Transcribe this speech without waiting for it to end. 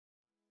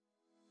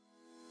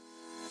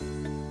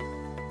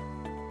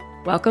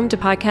Welcome to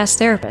Podcast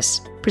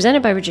Therapists,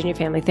 presented by Virginia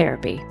Family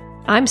Therapy.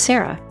 I'm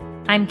Sarah.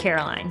 I'm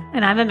Caroline.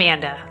 And I'm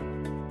Amanda.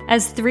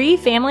 As three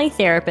family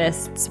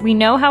therapists, we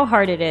know how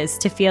hard it is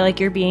to feel like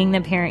you're being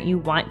the parent you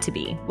want to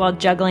be while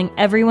juggling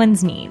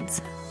everyone's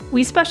needs.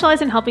 We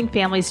specialize in helping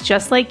families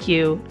just like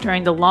you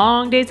during the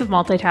long days of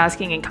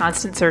multitasking and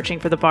constant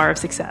searching for the bar of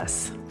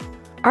success.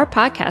 Our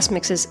podcast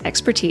mixes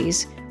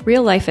expertise,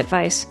 real-life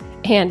advice,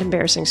 and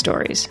embarrassing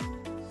stories.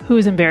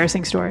 Whose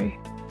embarrassing story?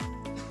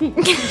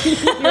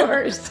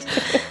 Yours.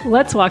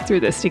 Let's walk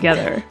through this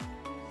together.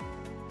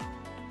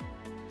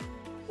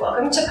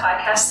 Welcome to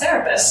Podcast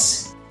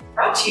Therapists,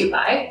 brought to you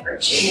by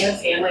Virginia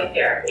Family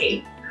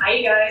Therapy. Hi,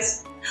 you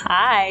guys.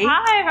 Hi.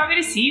 Hi, happy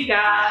to see you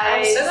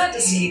I'm guys. so glad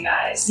to see you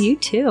guys. You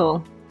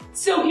too.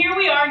 So here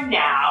we are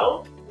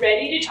now,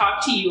 ready to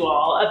talk to you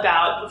all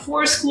about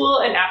before school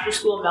and after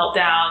school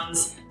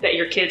meltdowns that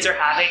your kids are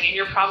having and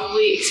you're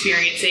probably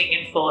experiencing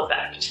in full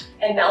effect.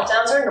 And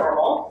meltdowns are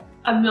normal.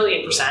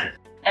 1,000,000%.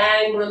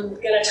 And we're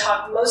going to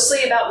talk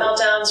mostly about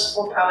meltdowns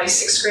for probably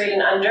 6th grade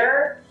and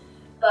under.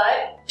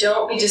 But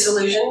don't be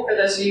disillusioned for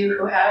those of you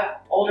who have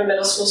older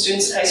middle school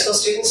students and high school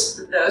students.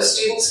 Those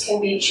students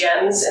can be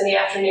gems in the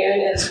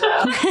afternoon as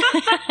well.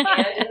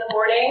 And in the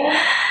morning,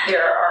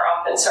 there are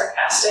often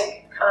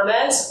sarcastic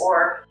comments,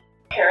 or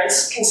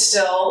parents can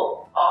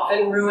still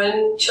often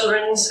ruin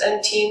children's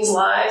and teens'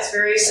 lives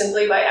very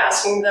simply by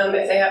asking them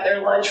if they have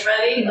their lunch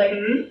ready.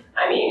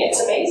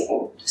 It's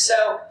amazing.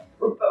 So,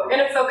 but we're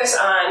going to focus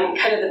on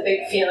kind of the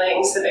big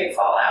feelings, the big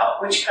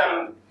fallout, which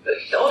come.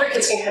 The older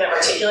kids can kind of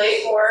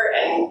articulate more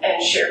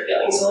and share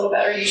feelings a little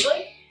better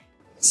usually.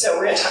 So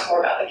we're going to talk more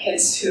about the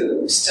kids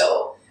who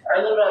still are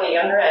a little bit on the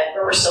younger end,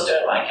 where we're still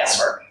doing a lot of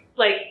guesswork.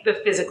 Like the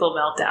physical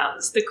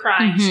meltdowns, the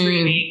crying,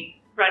 screaming,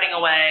 running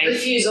away,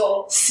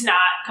 Refusal. snot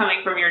coming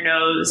from your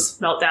nose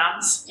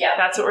meltdowns. Yeah.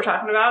 That's what we're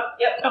talking about?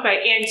 Yep.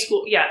 Okay, and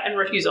school, and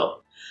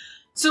refusal.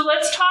 So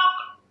let's talk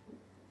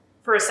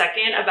for a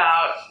second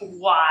about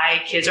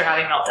why kids are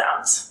having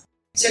meltdowns.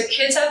 So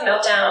kids have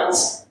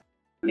meltdowns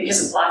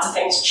because lots of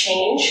things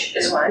change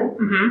is one.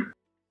 Mm-hmm.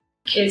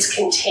 Kids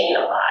contain a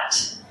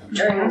lot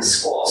during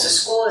school. So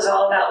school is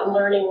all about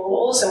learning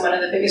rules, and one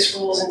of the biggest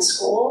rules in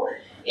school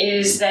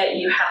is that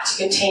you have to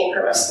contain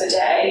for most of the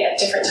day. At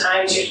different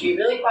times you have to be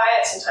really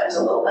quiet, sometimes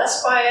a little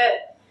less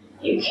quiet.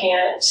 You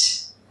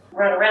can't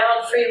run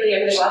around freely.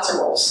 There's lots of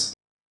rules.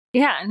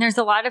 Yeah, and there's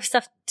a lot of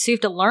stuff, so you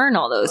have to learn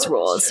all those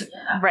rules,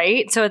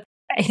 right? So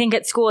I think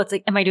at school, it's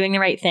like, am I doing the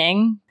right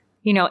thing?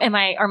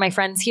 Are my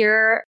friends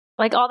here?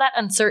 Like all that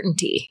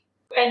uncertainty.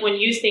 And when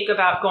you think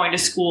about going to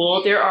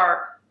school, there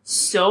are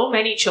so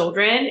many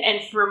children.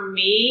 And for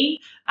me,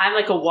 I'm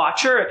like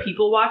a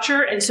people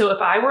watcher. And so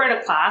if I were in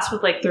a class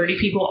with like 30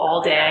 people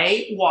all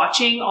day,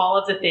 watching all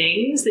of the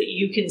things that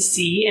you can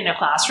see in a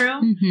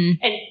classroom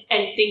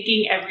and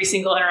thinking every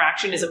single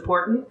interaction is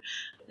important,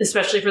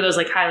 especially for those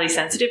like highly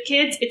sensitive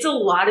kids, it's a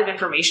lot of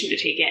information to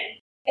take in.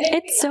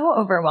 It's so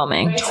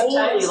overwhelming. Right,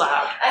 Totally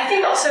loud. I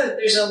think also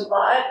there's a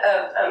lot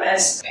of,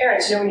 as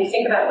parents, when you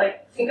think about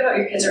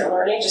your kids are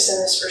learning just in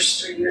this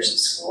first 3 years of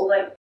school,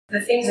 like the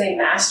things they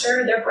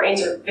master, their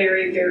brains are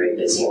very, very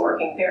busy and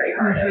working very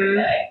hard every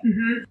day.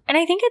 Mm-hmm. And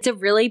I think it's a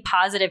really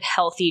positive,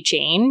 healthy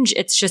change.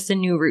 It's just a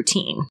new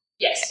routine.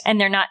 Yes. And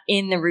they're not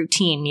in the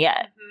routine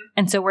yet.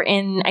 And so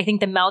I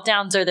think the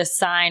meltdowns are the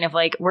sign of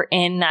like, we're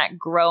in that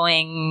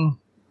growing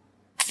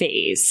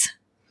phase.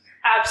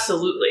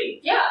 Absolutely.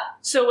 Yeah.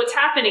 So what's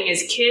happening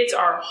is kids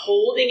are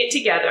holding it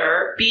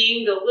together,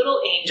 being the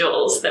little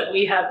angels that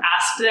we have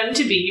asked them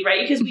to be,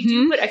 right? Because we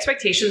do put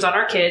expectations on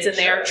our kids and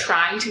they are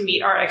trying to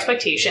meet our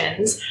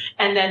expectations.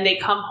 And then they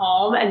come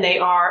home and they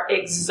are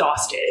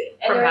exhausted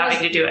from having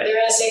to do it.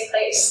 They're in a safe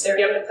place. They're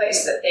in a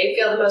place that they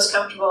feel the most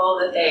comfortable,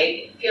 that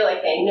they feel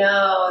like they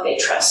know, they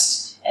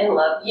trust and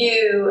love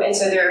you. And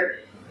so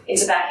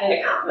it's a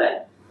backhanded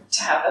compliment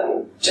to have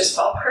them just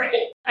fall apart.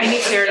 I need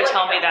Sarah to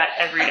tell me that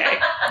every day.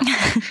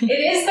 It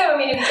is, though.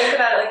 If you think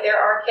about it, like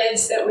there are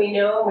kids that we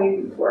know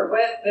and we work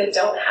with that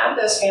don't have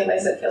those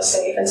families that feel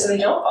safe, and so they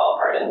don't fall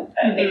apart,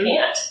 and they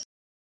can't.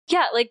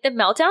 Yeah, like the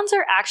meltdowns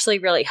are actually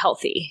really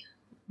healthy,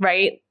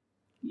 right?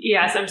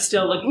 Yes, I'm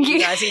still looking at you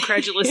guys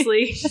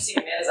incredulously. See,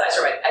 Amanda's eyes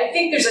are right. I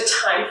think there's a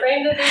time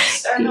frame that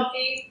these are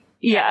healthy.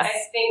 Yeah. I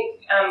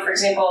think, for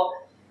example,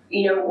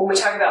 when we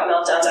talk about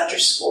meltdowns after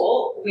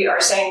school, we are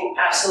saying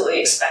absolutely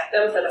expect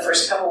them for the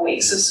first couple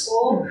weeks of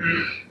school.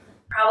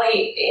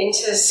 Probably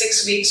into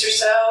 6 weeks or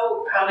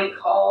so, probably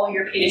call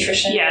your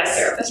pediatrician or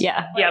therapist.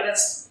 Yeah.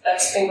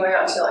 That's been going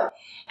on too long.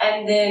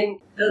 And then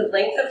the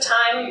length of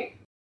time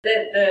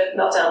that the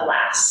meltdown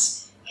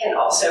lasts can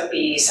also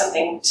be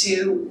something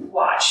to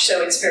watch.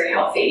 So it's very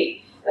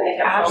healthy when they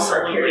come home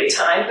for a period of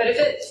time. But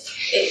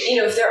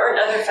if there aren't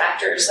other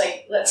factors,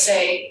 like let's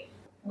say,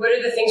 what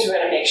are the things we're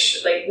going to make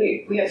sure, like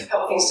we have a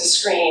couple things to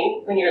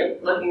screen when you're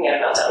looking at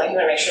a meltdown. Like you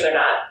want to make sure they're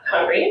not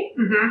hungry,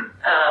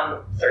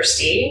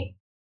 thirsty,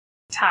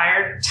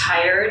 tired,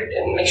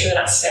 and make sure they're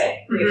not sick.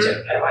 We have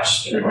to kind of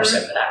watch even more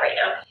so for that right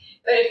now.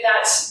 But if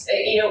that's,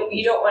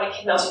 you don't want a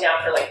kid melting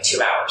down for like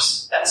 2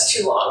 hours. That's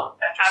too long.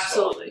 After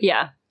Absolutely. School.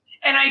 Yeah.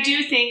 And I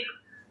do think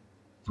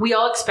we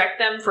all expect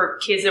them for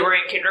kids that were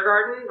in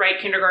kindergarten, right?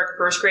 Kindergarten,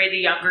 first grade, the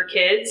younger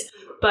kids.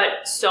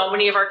 But so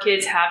many of our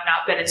kids have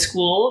not been in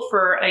school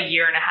for a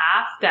year and a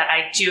half that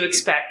I do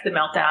expect the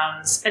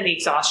meltdowns and the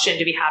exhaustion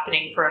to be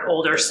happening for an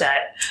older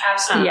set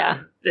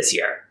Absolutely. this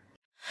year.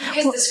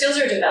 Because the skills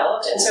are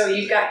developed, and so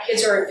you've got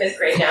kids who are in 5th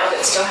grade now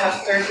that still have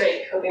 3rd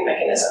grade coping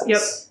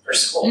mechanisms for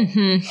school.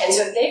 Mm-hmm. And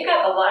so they've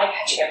got a lot of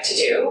catching up to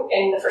do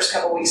in the first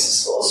couple weeks of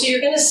school. So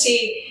you're going to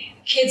see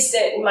kids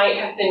that might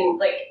have been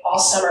like all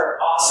summer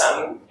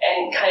awesome,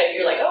 and kind of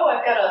you're like, oh,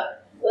 I've got a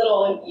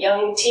little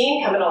young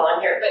teen coming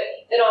along here, but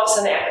then all of a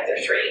sudden they act like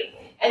they're 3.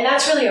 And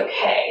that's really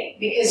okay,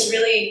 because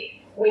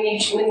really,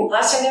 when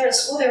last time they were in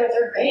school, they were in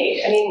 3rd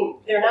grade. I mean,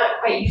 they're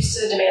not quite used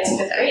to the demands of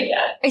 5th grade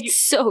yet. It's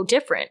so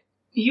different.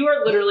 You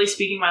are literally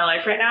speaking my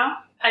life right now.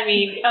 I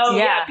mean, I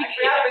forgot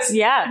it was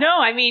Yeah. No,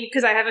 I mean,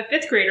 because I have a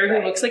 5th grader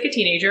who looks like a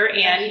teenager,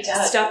 and he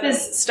does.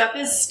 stuff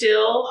is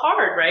still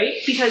hard, right?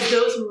 Because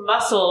those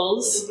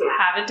muscles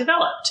haven't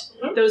developed.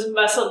 Those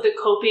the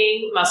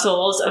coping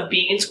muscles of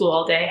being in school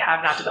all day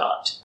have not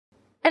developed.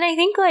 And I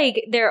think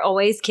like there are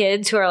always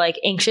kids who are like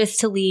anxious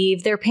to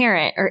leave their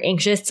parent or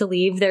anxious to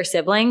leave their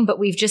sibling, but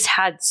we've just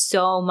had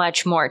so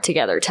much more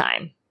together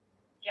time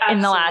in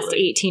the last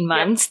Absolutely. 18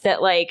 months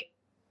that like,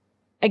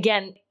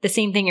 again, the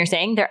same thing you're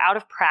saying, they're out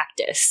of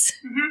practice.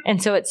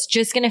 And so it's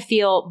just going to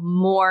feel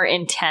more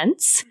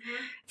intense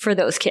for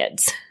those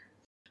kids.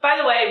 By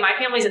the way, my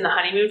family's in the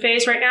honeymoon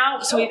phase right now.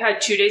 So we've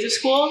had 2 days of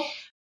school,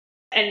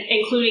 and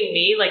including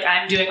me, like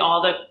I'm doing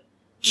all the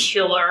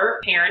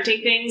killer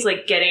parenting things,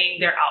 like getting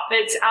their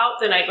outfits out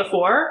the night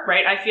before,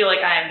 right? I feel like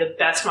I am the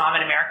best mom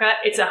in America.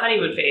 It's a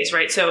honeymoon phase,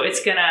 right? So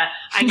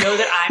I know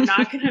that I'm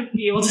not going to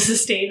be able to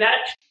sustain that,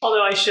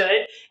 although I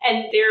should.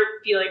 And they're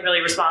feeling really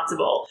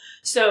responsible.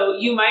 So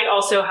you might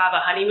also have a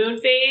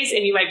honeymoon phase,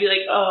 and you might be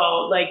like,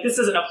 oh, like this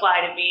doesn't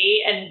apply to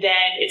me. And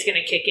then it's going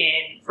to kick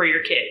in for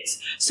your kids.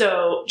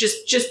 So just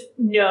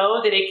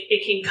know that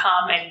it can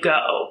come and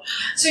go.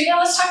 So yeah,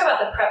 let's talk about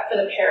the prep for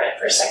the parent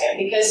for a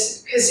second,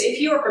 because if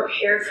you are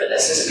prepared for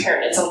this as a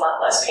parent, it's a lot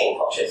less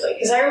painful, truthfully.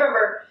 Because I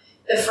remember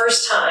the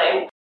first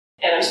time,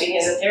 and I'm speaking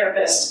as a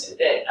therapist,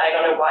 that I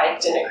don't know why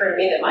it didn't occur to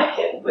me that my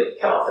kid would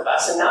come off the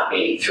bus and not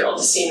be thrilled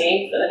to see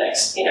me for the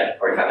next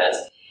 45 minutes.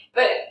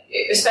 But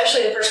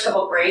especially the first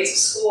couple of grades of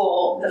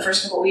school, the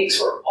first couple of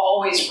weeks were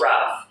always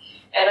rough.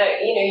 And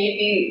you'd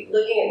be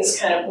looking at this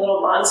kind of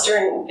little monster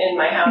in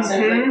my house,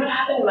 and I'd be like, what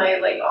happened to my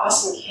like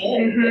awesome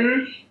kid?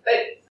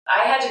 But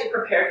I had to be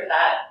prepared for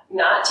that,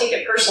 not take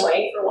it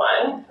personally for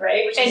one,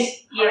 right? Which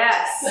is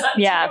yes, not to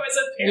do as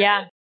a parent.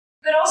 Yeah.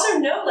 But also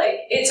know, like,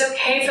 it's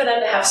okay for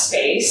them to have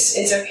space.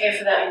 It's okay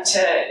for them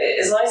to,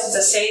 as long as it's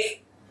a safe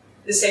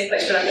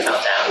place for them to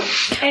melt down.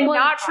 And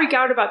not freak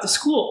out about the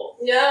school.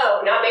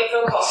 No, not make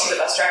phone calls to the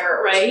bus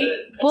driver. Right?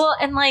 Well,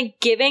 and like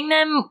giving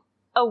them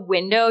a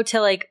window to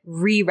like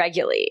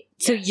re-regulate.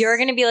 So you're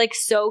going to be like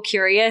so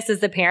curious as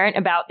the parent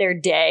about their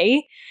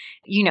day.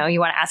 You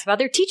want to ask about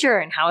their teacher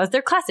and how is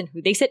their class and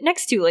who they sit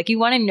next to. Like you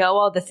want to know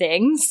all the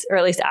things, or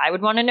at least I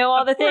would want to know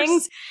all the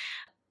things.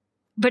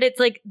 But it's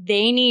like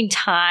they need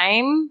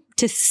time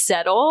to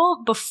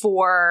settle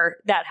before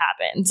that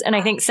happens. And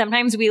I think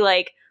sometimes we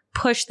like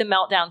push the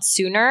meltdown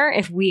sooner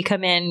if we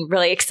come in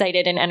really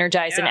excited and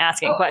energized and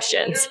asking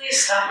questions. I literally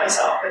stopped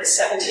myself with a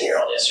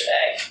 17-year-old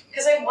yesterday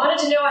because I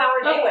wanted to know how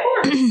her day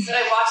went. Then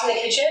I walked in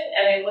the kitchen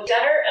and I looked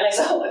at her and I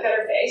saw look at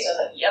her face. I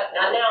was like, yep,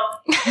 not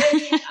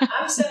now.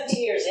 I'm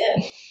 17 years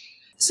in.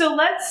 So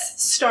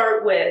let's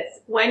start with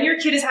when your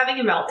kid is having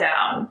a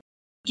meltdown,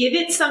 give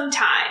it some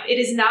time. It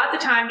is not the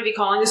time to be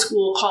calling the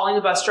school, calling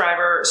a bus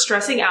driver,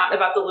 stressing out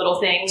about the little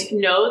things.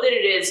 Know that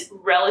it is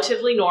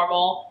relatively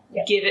normal.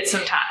 Yep. Give it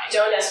some time.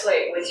 Don't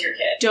escalate with your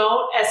kid.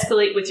 Don't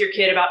escalate with your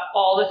kid about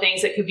all the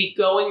things that could be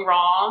going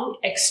wrong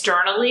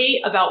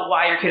externally about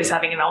why your kid is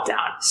having a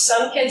meltdown.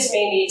 Some kids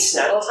may need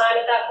snuggle time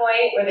at that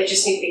point where they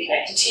just need to be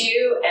connected to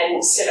you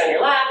and sit on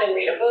your lap and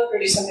read a book or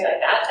do something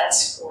like that.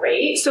 That's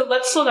great. So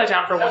let's slow that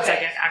down for 1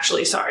 second,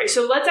 actually. Sorry.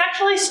 So let's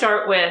actually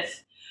start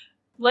with,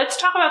 let's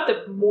talk about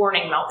the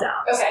morning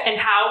meltdowns and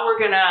how we're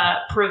going to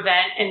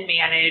prevent and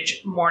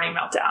manage morning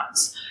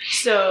meltdowns.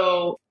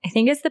 So I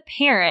think as the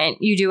parent,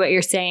 you do what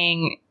you're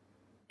saying,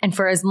 and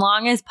for as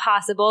long as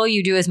possible,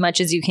 you do as much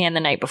as you can the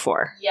night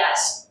before.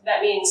 Yes.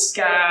 That means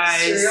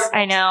guys. Cereal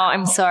I know.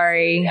 I'm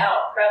sorry.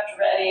 Out, prepped,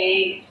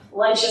 ready,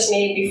 lunch is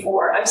made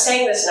before. I'm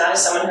saying this not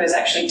as someone who has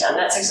actually done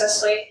that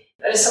successfully,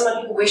 but as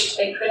someone who wished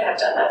they could have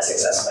done that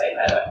successfully,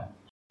 by the way.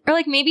 Or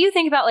like maybe you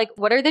think about like,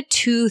 what are the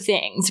 2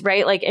 things,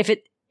 right? Like if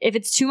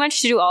it's too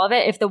much to do all of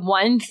it, if the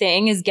one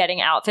thing is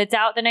getting outfits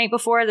out the night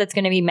before, that's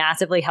going to be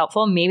massively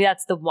helpful. Maybe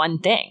that's the one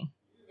thing.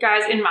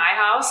 Guys, in my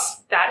house,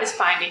 that is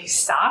finding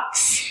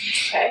socks.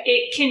 Okay.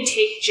 It can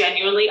take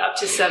genuinely up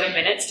to 7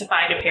 minutes to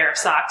find a pair of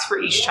socks for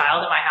each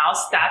child in my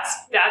house.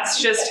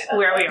 That's just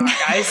where we are,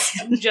 guys.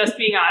 Just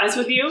being honest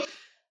with you.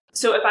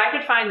 So if I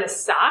could find the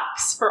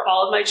socks for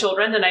all of my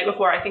children the night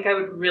before, I think I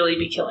would really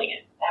be killing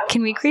it.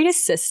 Can we create a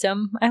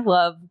system? I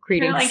love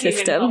creating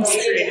systems.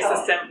 Create a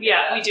system.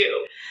 Yeah, we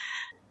do.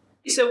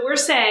 So we're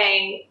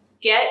saying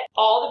get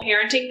all the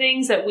parenting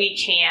things that we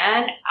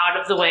can out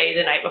of the way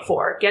the night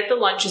before. Get the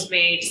lunches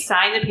made,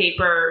 sign the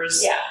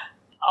papers. Yeah.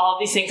 All of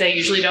these things I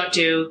usually don't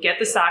do. Get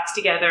the socks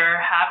together,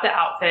 have the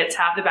outfits,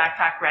 have the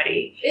backpack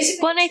ready.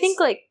 Basically, Well, and I think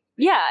like,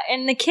 yeah,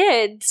 and the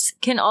kids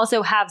can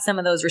also have some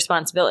of those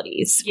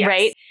responsibilities, Yes.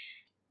 right?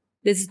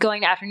 This is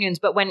going to afternoons,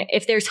 but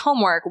if there's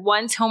homework,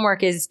 once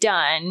homework is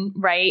done,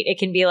 right, it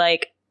can be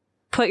like,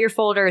 put your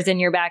folders in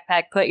your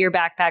backpack, put your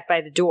backpack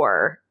by the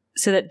door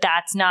so that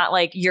that's not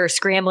like you're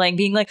scrambling,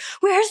 being like,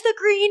 where's the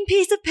green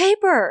piece of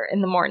paper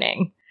in the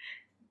morning?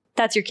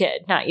 That's your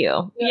kid, not you.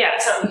 No, Yeah.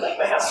 that sounded like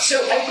my house. So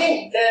I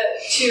think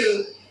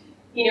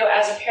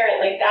as a parent,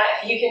 like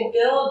that, you can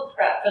build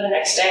prep for the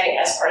next day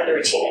as part of the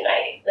routine at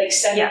night. Like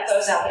setting Yes.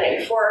 those out the night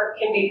before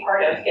can be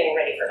part of getting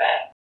ready for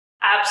bed.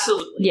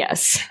 Absolutely.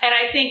 Yes. And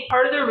I think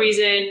part of the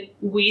reason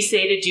we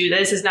say to do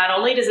this is not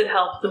only does it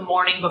help the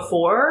morning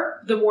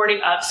before, the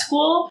morning of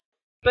school,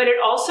 but it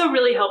also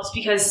really helps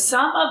because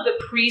some of the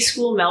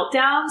preschool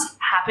meltdowns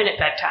happen at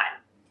bedtime,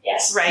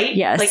 Yes. right?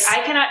 Yes. Like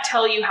I cannot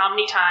tell you how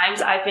many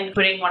times I've been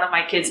putting one of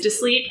my kids to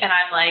sleep and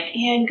I'm like,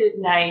 and good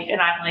night.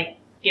 And I'm like,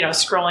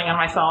 scrolling on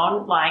my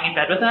phone, lying in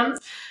bed with them,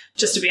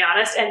 just to be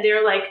honest. And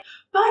they're like,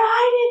 but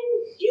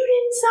you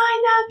didn't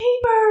sign that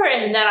paper.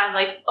 And then I'm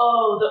like,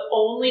 oh, the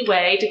only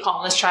way to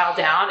calm this child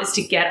down is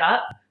to get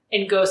up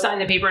and go sign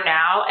the paper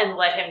now and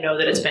let him know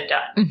that it's been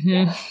done.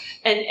 Mm-hmm.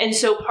 And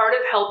so part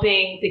of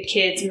helping the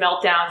kids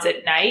meltdowns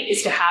at night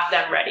is to have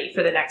them ready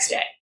for the next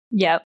day.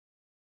 Yep.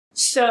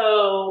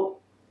 So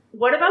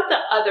what about the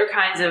other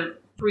kinds of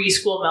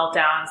preschool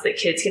meltdowns that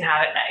kids can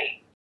have at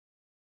night?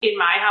 In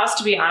my house,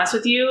 to be honest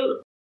with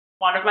you,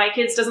 one of my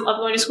kids doesn't love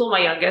going to school, my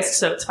youngest,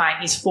 so it's fine.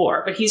 He's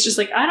 4. But he's just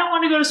like, I don't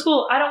want to go to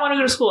school. I don't want to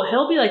go to school.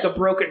 He'll be like a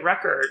broken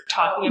record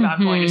talking about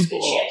going to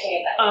school. Chanting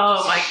at that.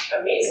 Oh, my.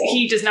 Amazing.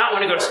 He does not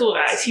want to go to school,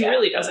 guys. He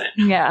really doesn't,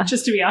 Yeah.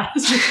 just to be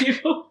honest with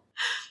you.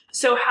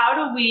 So how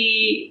do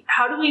we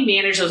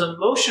manage those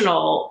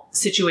emotional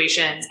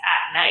situations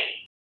at night?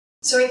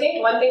 So I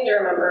think one thing to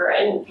remember,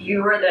 and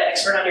you were the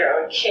expert on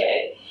your own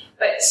kid,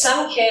 but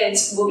some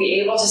kids will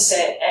be able to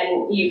sit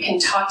and you can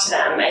talk to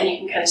them and you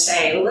can kind of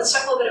say, well, let's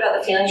talk a little bit about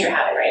the feelings you're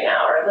having right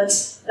now, or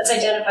let's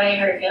identify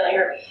how you're feeling,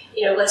 or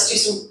let's do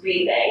some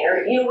breathing,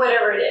 or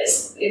whatever it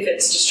is. If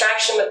it's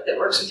distraction that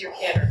works with your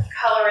kid, or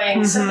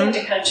coloring, something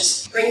to kind of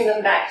just bring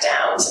them back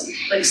down, to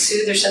like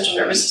soothe their central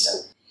nervous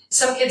system.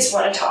 Some kids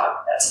want to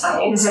talk, that's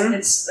fine. Some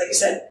kids, like I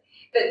said,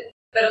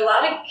 but a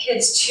lot of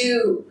kids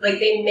too, like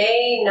they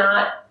may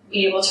not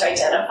be able to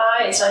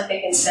identify. It's not like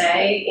they can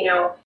say,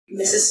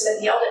 Mrs.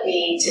 Smith yelled at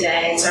me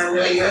today, and so I'm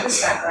really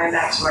nervous about going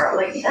back tomorrow.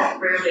 Like, that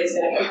rarely is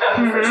going to come out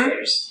in first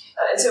graders.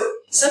 And so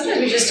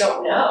sometimes we just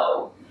don't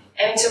know.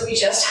 And so we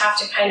just have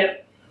to kind of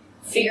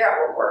figure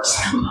out what works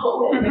in the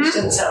moment, which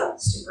doesn't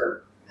sound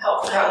super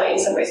helpful probably in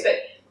some ways. But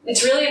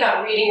it's really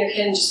about reading your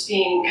kid and just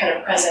being kind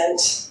of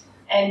present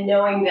and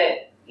knowing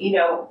that,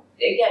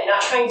 again,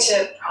 not trying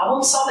to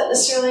problem solve it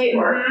necessarily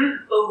or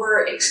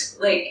analyze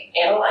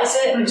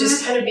it, but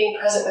just kind of being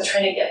present with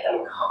trying to get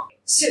them calm.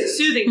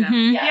 Soothing them.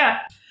 Mhm. Yeah.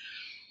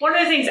 One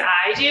of the things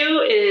I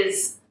do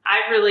is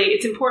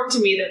it's important to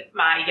me that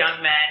my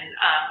young men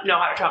know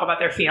how to talk about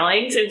their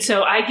feelings. And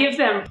so I give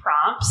them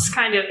prompts,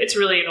 it's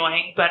really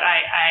annoying, but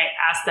I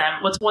ask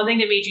them, what's one thing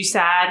that made you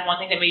sad? One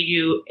thing that made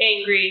you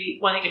angry?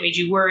 One thing that made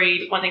you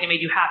worried? One thing that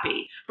made you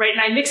happy? Right. And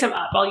I mix them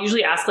up. I'll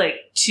usually ask like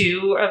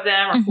 2 of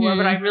them or 4,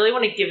 but I really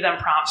want to give them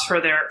prompts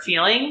for their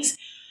feelings.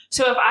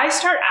 So if I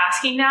start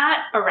asking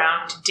that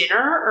around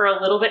dinner or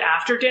a little bit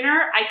after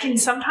dinner, I can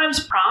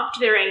sometimes prompt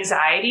their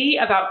anxiety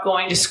about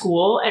going to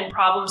school and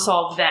problem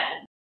solve then.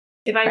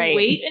 If I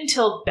wait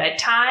until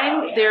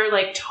bedtime, they're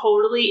like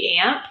totally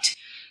amped.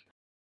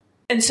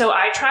 And so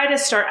I try to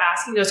start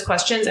asking those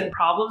questions and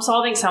problem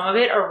solving some of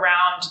it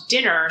around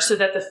dinner so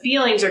that the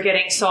feelings are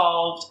getting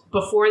solved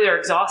before they're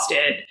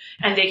exhausted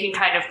and they can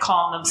kind of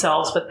calm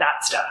themselves with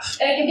that stuff.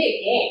 And it can be a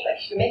game. Like,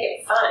 you can make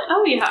it fun.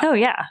 Oh, yeah. Oh,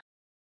 yeah.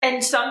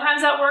 And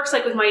sometimes that works.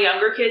 Like with my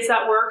younger kids,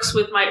 that works.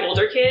 With my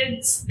older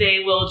kids, they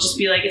will just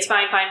be like, it's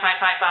fine.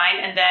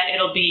 And then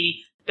it'll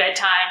be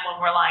bedtime when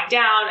we're lying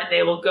down and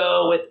they will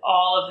go with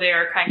all of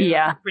their kind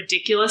of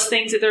ridiculous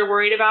things that they're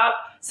worried about,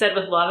 said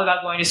with love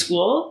about going to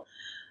school.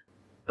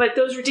 But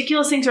those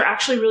ridiculous things are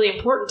actually really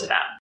important to them.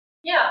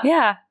 Yeah.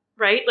 Yeah.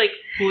 Right? Like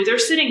who they're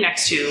sitting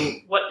next to,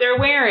 what they're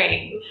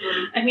wearing.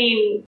 I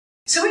mean...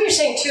 So what you're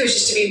saying too is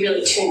just to be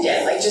really tuned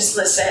in. Like, just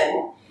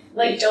listen.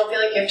 Like, don't feel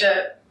like you have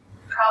to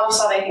problem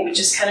solve anything, but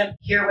just kind of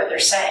hear what they're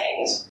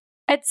saying.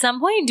 At some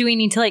point, do we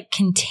need to like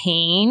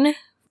contain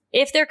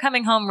if they're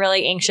coming home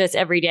really anxious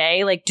every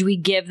day? Like, do we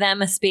give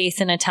them a space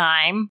and a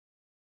time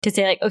to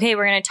say like, okay,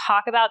 we're going to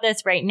talk about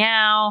this right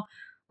now.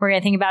 We're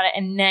going to think about it.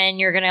 And then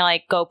you're going to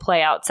like go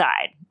play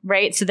outside,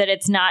 right? So that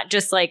it's not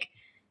just like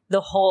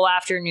the whole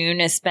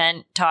afternoon is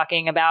spent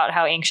talking about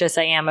how anxious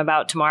I am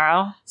about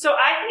tomorrow. So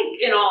I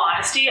think, in all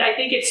honesty, I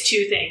think it's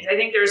 2 things. I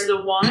think there's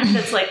the one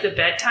that's like the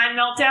bedtime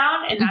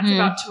meltdown, and that's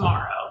about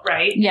tomorrow.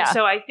 right? Yeah. And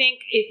so I think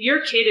if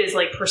your kid is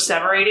like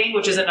perseverating,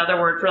 which is another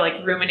word for like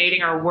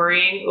ruminating or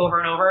worrying over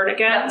and over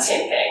again. Not the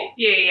same thing.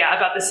 Yeah,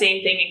 about the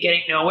same thing and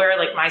getting nowhere.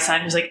 Like my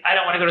son who's like, I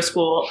don't want to go to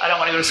school. I don't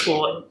want to go to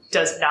school, and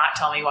does not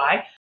tell me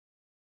why.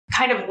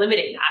 Kind of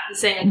limiting that and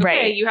saying, like, okay,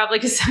 Right. you have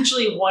like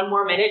essentially 1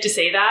 more minute to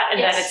say that and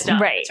Yes. then it's done.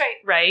 Right. That's right.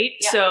 Right?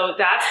 Yeah. So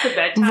that's the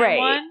bedtime Right.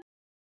 one.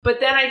 But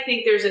then I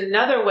think there's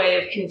another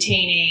way of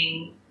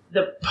containing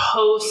the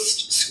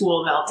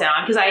post-school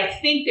meltdown, because I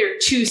think they're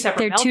two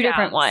separate They're two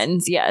different meltdowns.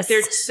 ones. Yes.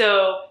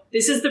 So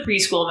this is the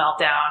preschool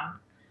meltdown,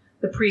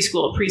 the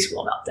preschool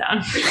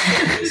meltdown.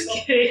 Just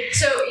kidding.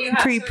 So you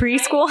have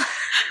Preschool.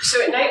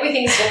 So at night we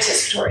think it's an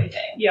anticipatory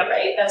thing. Yep.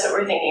 Right? That's what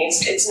we're thinking.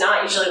 It's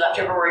not usually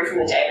leftover worry from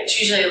the day, but it's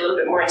usually a little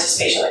bit more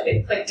anticipation, like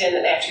they clicked in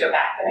and they have to go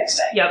back the next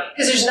day. Yep.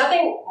 Because there's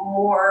nothing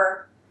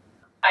more,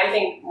 I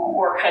think,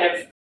 more kind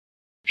of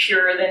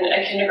pure than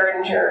a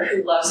kindergartner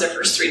who loves their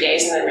first 3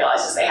 days and then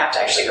realizes they have to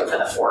actually go for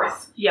the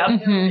fourth. Yep.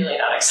 They're Mhm. really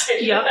not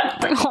excited Yep.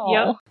 about that.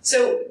 Aw. Yep.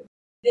 So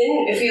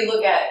then if you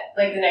look at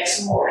like the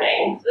next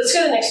morning, let's go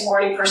to the next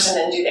morning person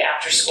and do the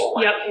after school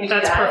one. Can we Yep. do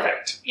That's that?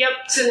 perfect. Yep.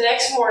 So the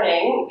next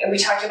morning, and we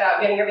talked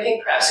about getting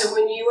everything prepped. So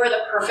when you are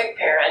the perfect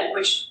parent,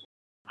 which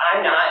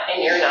I'm not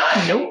and you're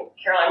not, Nope.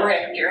 Caroline, we're going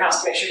to come to your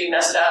house to make sure you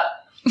mess it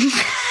up. It'll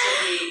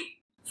be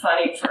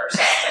funny for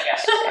ourselves, I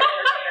guess.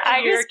 I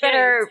Your just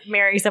better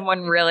marry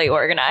someone really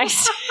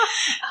organized.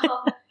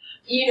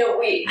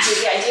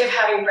 The idea of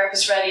having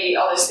breakfast ready,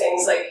 all those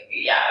things, like,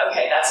 yeah,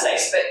 okay, that's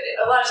nice. But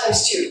a lot of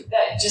times, too,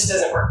 that just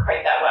doesn't work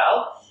quite that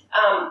well.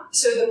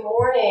 So the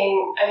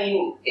morning,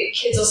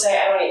 kids will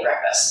say, I don't eat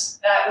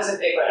breakfast. That was a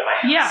big one in my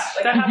house. Yeah,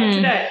 Like, that happened Mhm.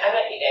 today. I'm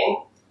not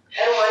eating.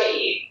 I don't want to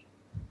eat.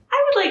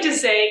 I would like to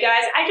say,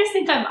 guys, I just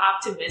think I'm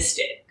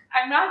optimistic.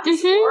 I'm not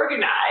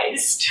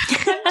disorganized.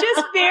 I'm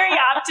just very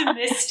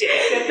optimistic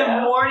that the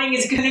morning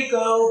is going to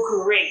go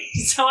great.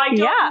 So I don't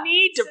Yeah.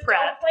 need to So prep.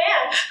 don't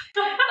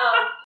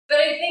plan. But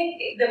I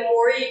think the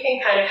more you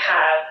can kind of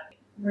have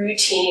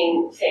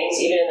routine things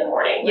even in the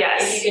morning. Like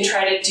Yes. if you can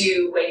try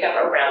to wake up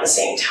around the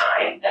same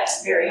time,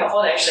 that's very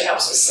helpful. It actually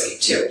helps with sleep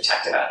too. We've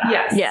talked about that.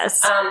 Yes.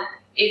 Yes.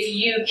 If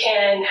you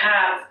can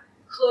have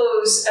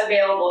clothes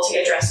available to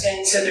get dressed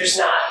in so there's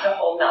not the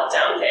whole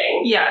meltdown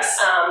thing. Yes.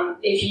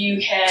 If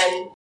you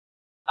can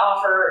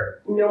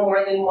offer no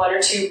more than 1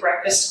 or 2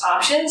 breakfast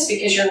options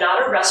because you're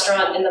not a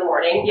restaurant in the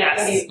morning. Yes.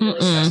 That can be really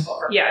Mm-mm. stressful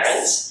for Yes.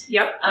 parents.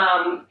 Yep.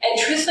 And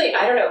truthfully,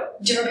 I don't know,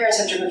 different parents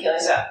have different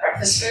feelings about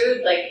breakfast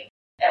food. Like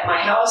at my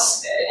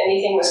house,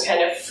 anything was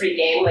kind of free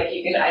game. Like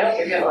I don't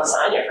give you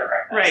lasagna for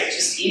breakfast. Right.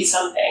 Just eat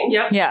something.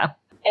 Yep. Yeah.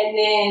 And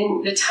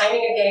then the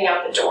timing of getting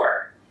out the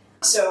door.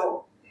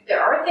 So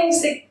there are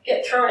things that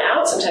get thrown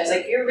out sometimes.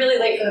 Like if you're really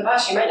late for the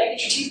bus, you might not get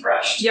your teeth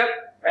brushed. Yep.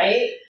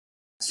 Right?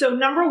 So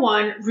number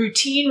one,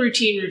 routine.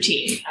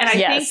 And I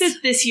Yes. think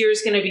that this year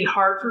is going to be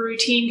hard for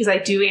routine because I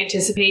do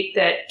anticipate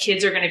that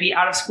kids are going to be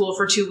out of school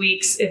for 2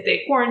 weeks if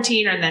they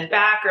quarantine and then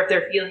back, or if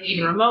they're feeling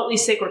even remotely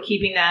sick, we're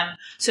keeping them.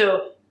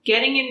 So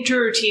getting into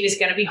routine is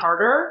going to be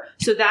harder.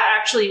 So that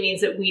actually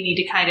means that we need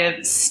to kind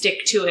of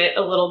stick to it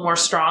a little more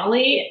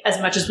strongly as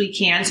much as we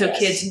can so Yes.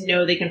 kids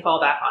know they can fall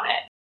back on it.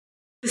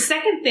 The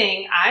second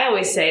thing I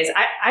always say is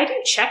I do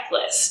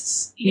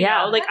checklists. You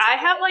Yeah. know? Like I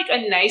have like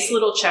a nice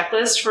little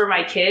checklist for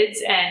my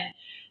kids, and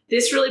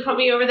this really put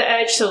me over the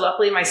edge. So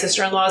luckily my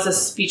sister-in-law is a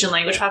speech and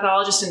language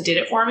pathologist and did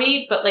it for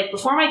me. But like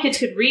before my kids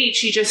could read,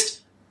 she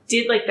just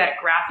did like that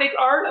graphic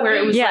art where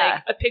it was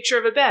Yeah. like a picture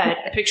of a bed,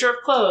 a picture of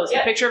clothes,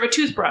 Yeah. a picture of a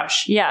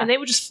toothbrush. Yeah. And they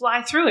would just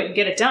fly through it and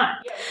get it done.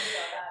 Yeah, we can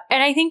do all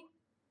And I think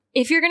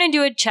if you're going to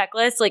do a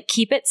checklist, like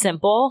keep it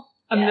simple.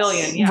 A Yes.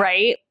 million. Yeah.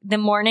 Right? The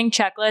morning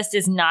checklist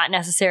is not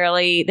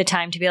necessarily the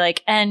time to be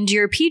like, and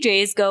your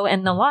PJs go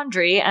in the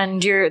laundry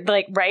and you're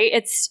like, right?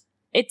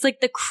 It's like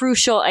the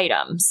crucial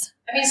items.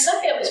 that.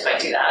 Some families might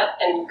do that,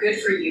 and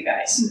good for you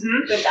guys.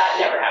 Mhm. But that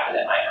never happened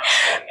at my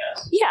house. To be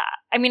honest. Yeah.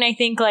 I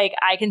think like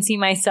I can see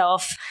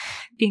myself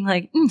being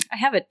like, I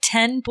have a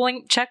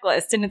 10-point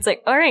checklist. And it's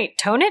like, all right,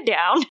 tone it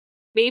down.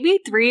 Maybe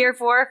 3 or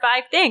 4 or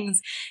 5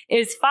 things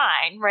is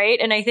fine. Right.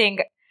 And I think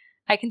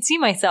I can see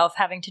myself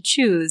having to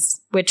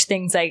choose which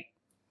things I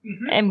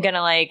Mhm. am going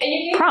to like And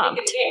you can prompt.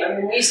 make it a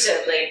game. We used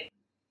to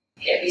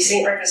be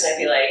sitting at breakfast and I'd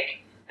be like,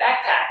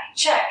 backpack,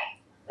 check.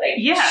 Like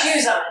Yes.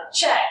 shoes on,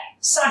 check.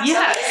 Socks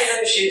Yes. on, any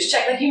other shoes,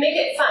 check. Like you make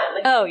it fun.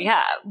 Like, Oh,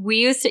 yeah. We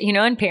used to,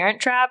 in Parent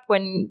Trap,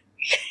 when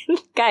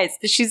guys,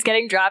 she's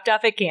getting dropped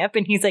off at camp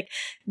and he's like,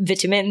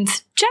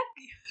 vitamins, check.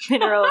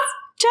 Minerals,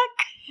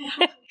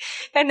 check.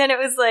 And then it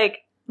was like,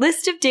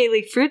 list of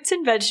daily fruits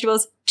and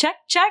vegetables, check,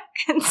 check.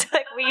 And so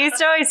like we used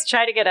to always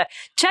try to get a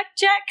check,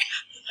 check.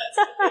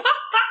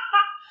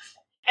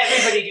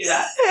 Everybody do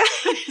that.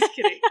 Just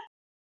kidding.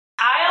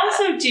 I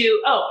also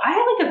do, I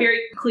have like a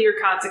very clear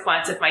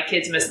consequence if my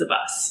kids miss the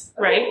bus,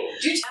 right?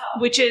 Do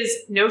tell. Which is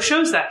no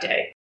shows that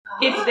day.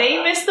 If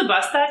they miss the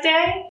bus that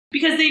day,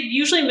 because they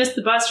usually miss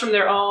the bus from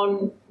their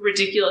own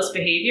ridiculous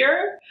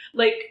behavior,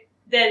 like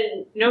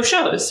then no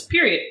shows,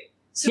 period.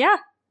 So Yeah.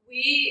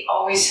 we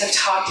always have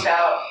talked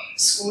about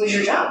school is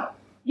your job.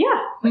 Yeah.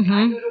 Like Mhm.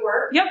 I go to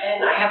work Yep.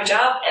 and I have a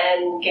job,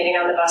 and getting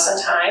on the bus on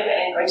time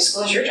and going to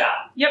school is your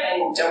job. Yep.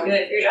 And don't be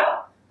late for your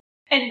job.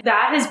 And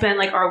that has been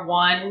like our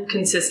one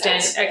consistent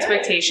That's good.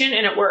 expectation,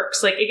 and it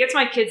works. Like it gets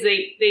my kids,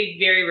 they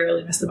very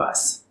rarely miss the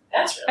bus.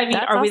 That's I really mean,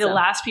 That's are we the awesome.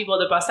 last people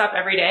at the bus stop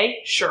every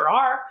day? Sure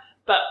are,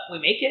 but we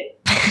make it.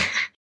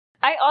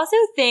 I also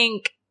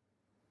think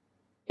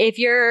if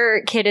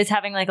your kid is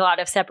having like a lot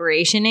of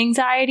separation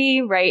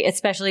anxiety, right?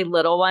 Especially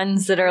little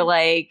ones that are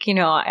like, you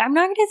know, I'm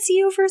not going to see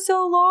you for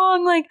so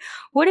long. Like,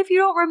 what if you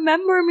don't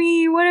remember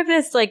me? What if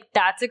this, like,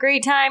 that's a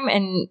great time.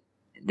 And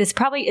this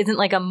probably isn't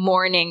like a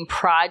morning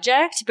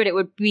project, but it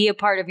would be a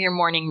part of your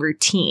morning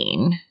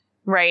routine,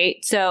 right?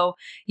 So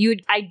you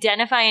would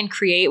identify and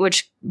create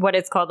what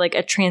it's called like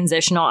a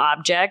transitional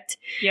object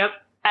Yep.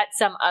 at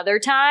some other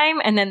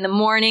time. And then the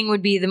morning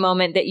would be the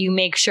moment that you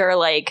make sure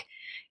like,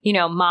 you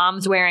know,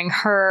 mom's wearing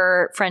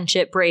her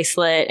friendship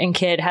bracelet and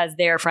kid has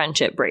their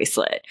friendship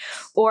bracelet.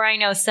 Or I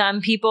know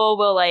some people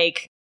will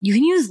like, you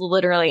can use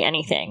literally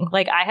anything.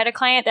 Like I had a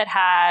client that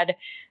had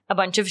a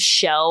bunch of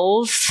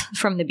shells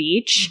from the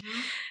beach. Mm-hmm.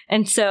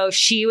 And so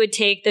she would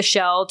take the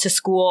shell to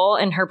school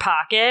in her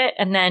pocket,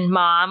 and then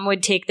mom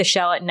would take the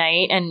shell at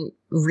night and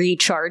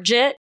recharge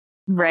it.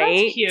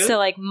 Right. cute. So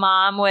like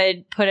mom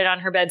would put it on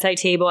her bedside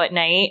table at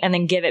night and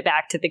then give it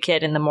back to the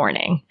kid in the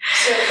morning.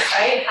 So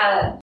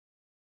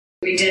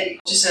we did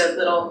just a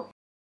little,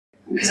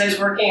 because I was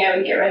working, I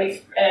would get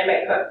ready and I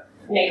might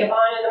put makeup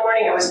on in the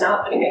morning. I was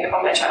not putting makeup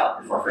on my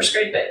child before first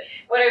grade, but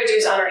what I would do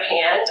is on her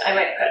hand, I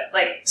might put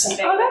like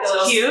something, Oh, like that's a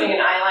little cute. something, an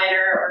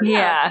eyeliner, or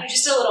Yeah. you know,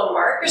 just a little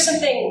mark or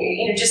something,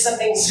 you know, just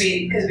something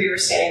sweet because we were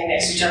standing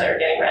next to each other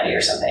getting ready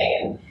or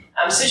something.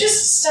 And so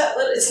just stuff,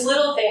 it's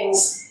little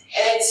things,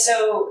 and it's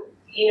so,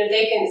 you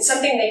know,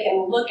 something they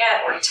can look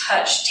at or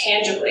touch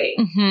tangibly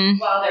Mm-hmm.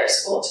 while they're at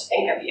school to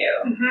think of you.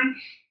 Mm-hmm.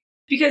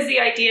 Because the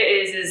idea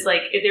is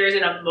like if there is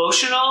an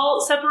emotional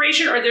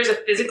separation or there's a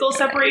physical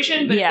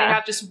separation, but Yeah. if they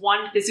have just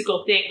one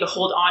physical thing to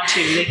hold on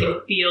to, they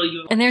can feel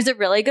you. And there's a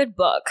really good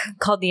book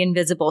called The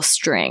Invisible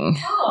String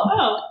Oh,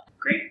 Oh,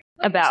 great.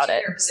 about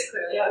it. therapist,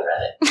 clearly, I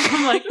read it.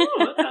 I'm like,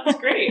 oh, that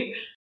sounds great.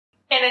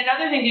 And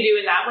another thing to do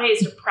in that way is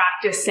to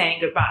practice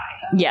saying goodbye,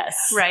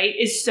 Yes. right?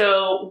 Is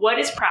so what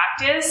is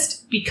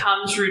practiced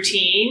becomes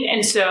routine.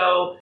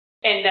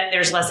 And then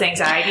there's less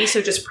anxiety.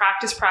 So just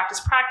practice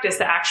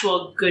the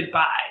actual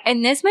goodbye.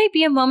 And this might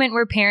be a moment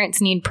where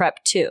parents need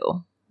prep too.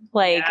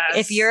 Like Yes.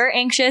 if you're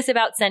anxious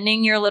about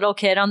sending your little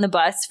kid on the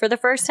bus for the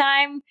first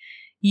time,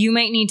 you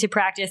might need to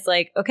practice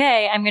like,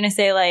 okay, I'm going to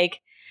say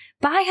like,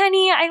 bye,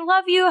 honey. I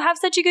love you. Have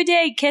such a good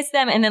day. Kiss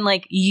them. And then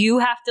like you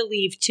have to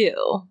leave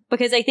too.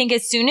 Because I think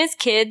as soon as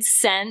kids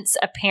sense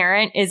a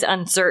parent is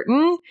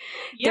uncertain,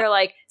 they're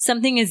like,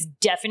 something is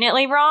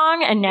definitely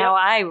wrong. And now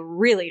I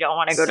really don't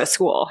want to go to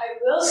school. I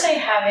will say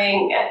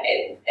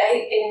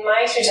in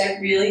my experience, I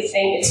really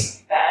think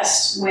it's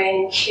best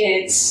when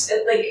kids,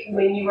 like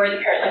when you are the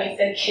parent, like if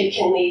the kid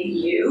can leave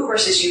you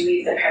versus you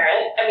leave the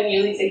parent. I mean,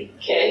 you leave the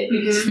kid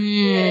because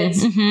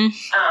kids, Mm-hmm.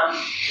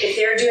 if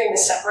they're doing the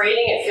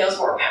separating, it feels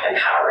more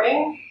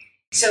empowering.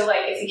 So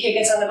like if the kid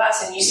gets on the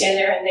bus and you stand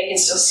there and they can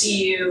still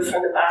see you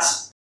from the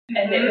bus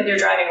and they're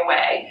driving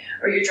away,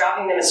 or you're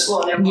dropping them at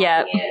school and they're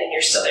walking in and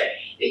you're still there.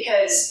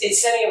 Because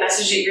it's sending a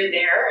message that you're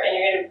there and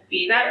you're going to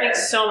be That there.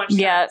 makes so much sense.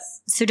 Yeah.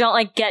 So don't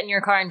like get in your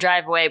car and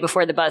drive away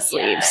before the bus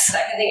leaves.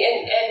 That kind of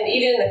thing. And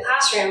even in the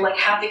classroom, like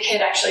have the kid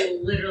actually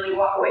literally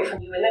walk away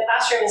from you in the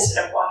classroom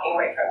instead of walking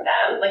away from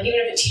them. Like even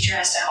if a teacher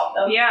has to help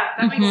them. Yeah,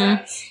 that makes Mhm.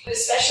 sense.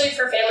 Especially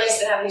for families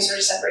that have any sort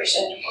of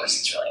separation and divorce,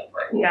 it's really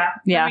important. Yeah,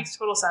 Yeah. that makes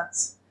total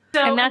sense.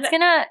 So, And that's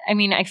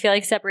I feel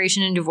like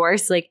separation and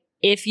divorce, like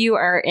if you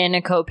are in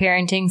a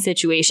co-parenting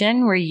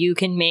situation where you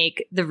can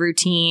make the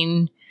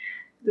routine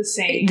the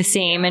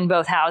same. in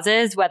both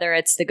houses, whether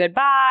it's the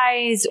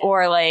goodbyes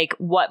or like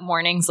what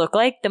mornings look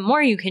like, the more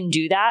you can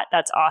do that,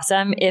 that's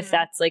awesome if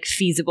that's like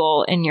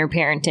feasible in your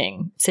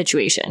parenting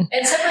situation.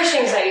 And separation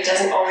anxiety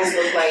doesn't always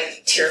look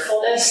like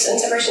tearfulness in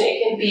separation.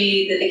 It can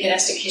be that the kid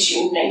has to kiss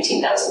you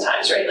 19,000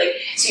 times, right? Like,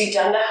 so you've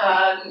done the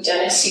hug, you've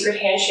done a secret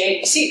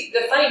handshake. See,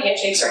 the funny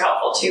handshakes are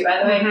helpful too, by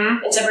the way,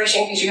 in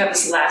separation, because you have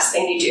this last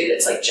thing you do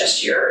that's like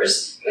just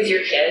yours with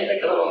your kid,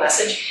 like a little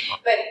message.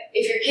 But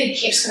if your kid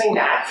keeps coming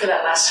back for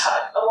that last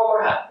hug, one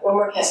more hug, one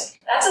more kiss,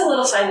 that's a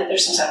little sign that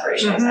there's some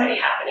separation anxiety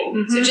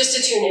happening. So just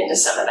to tune into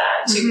some of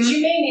that too, because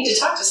you may need to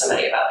talk to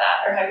somebody about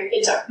that or have your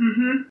kid talk.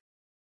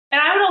 And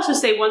I would also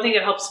say one thing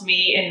that helps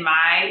me in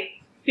my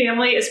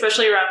family,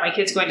 especially around my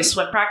kids going to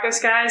swim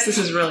practice, guys, this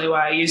is really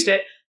why I used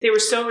it. They were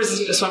so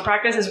resistant to swim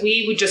practice as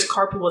we would just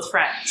carpool with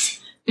friends.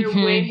 They're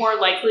way more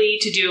likely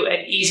to do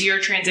an easier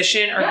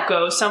transition or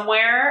go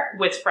somewhere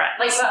with friends.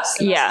 Like us.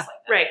 Yeah.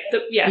 Right.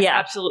 Yes, Yeah.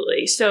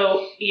 absolutely.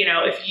 So,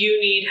 if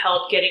you need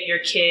help getting your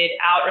kid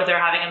out or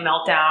they're having a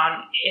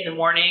meltdown in the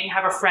morning,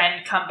 have a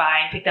friend come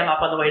by and pick them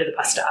up on the way to the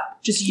bus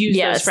stop. Just use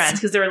those friends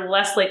because they're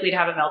less likely to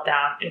have a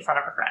meltdown in front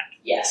of a friend.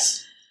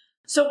 Yes.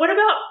 So what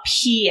about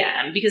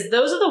PM? Because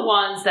those are the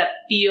ones that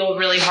feel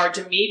really hard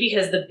to me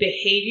because the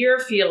behavior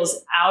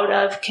feels out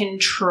of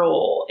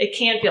control. It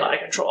can feel out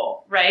of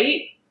control,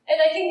 right? And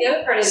I think the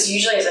other part is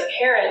usually as a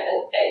parent,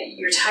 and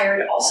you're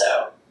tired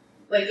also.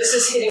 Like, this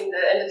is hitting the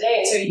end of the day.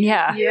 And so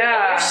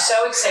you're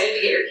so excited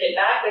to get your kid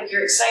back. Like,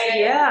 you're excited.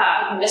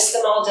 Yeah. You miss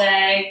them all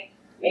day.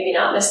 Maybe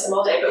not miss them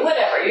all day, but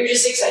whatever. You're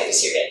just excited to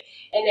see your kid.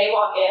 And they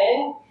walk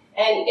in,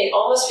 and it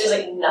almost feels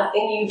like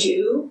nothing you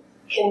do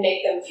can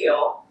make them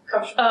feel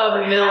comfortable.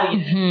 A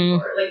million.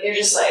 Or like, they're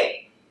just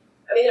like,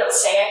 I mean, they don't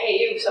say, I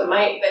hate you, some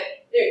might, but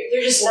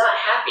they're just not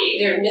happy.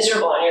 They're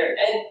miserable.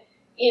 And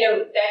you know,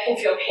 that can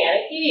feel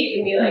panicky. You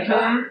can be like,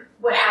 oh,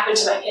 what happened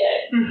to my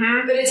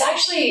kid? But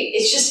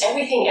it's just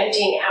everything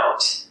emptying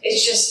out.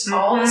 It's just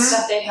all the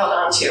stuff they held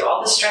on to,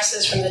 all the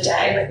stresses from the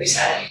day, like we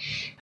said.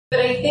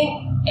 But I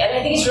think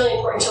it's really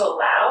important to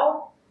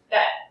allow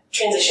that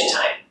transition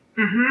time.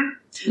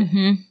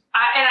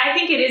 I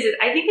think it is.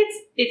 I think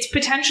it's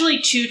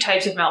potentially two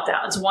types of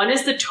meltdowns. One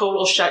is the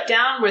total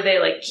shutdown where they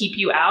like keep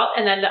you out.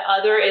 And then the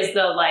other is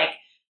the like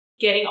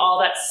getting all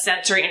that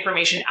sensory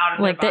information out of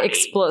like their body. The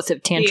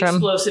explosive tantrum. The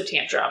explosive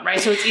tantrum, right?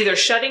 So it's either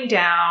shutting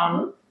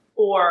down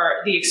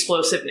or the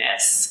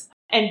explosiveness.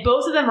 And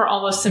both of them are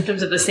almost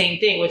symptoms of the same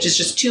thing, which is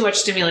just too much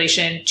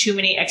stimulation, too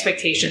many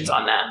expectations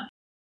on them.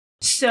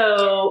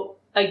 So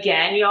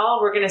again,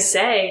 y'all, we're going to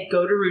say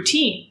go to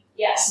routine.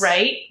 Yes.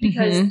 Right?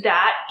 Because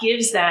that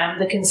gives them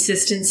the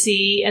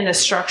consistency and the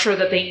structure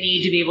that they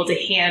need to be able to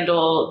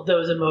handle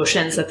those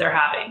emotions that they're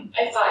having.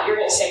 I thought you were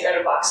going to say go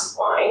to a box of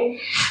wine.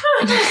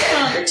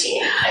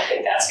 Routine. I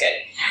think that's good.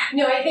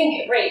 No, I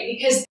think, right,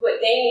 because what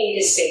they need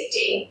is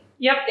safety.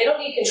 Yep. They don't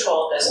need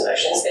control of those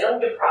emotions. They don't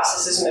need to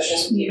process those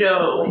emotions with you.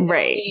 No. They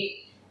Right.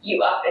 need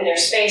you up in their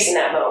space in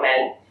that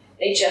moment.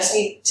 They just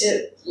need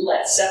to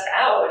let stuff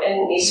out, and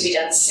it needs to be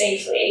done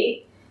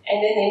safely.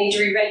 And then they need to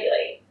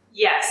re-regulate.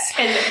 Yes.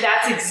 And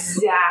that's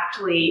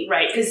exactly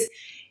right. Because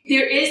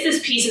there is this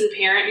piece of the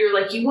parent, you're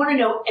like, you want to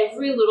know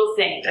every little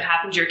thing that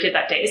happened to your kid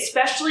that day,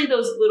 especially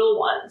those little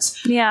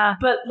ones. Yeah.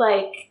 But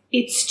like,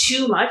 it's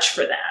too much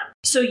for them.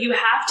 So you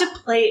have to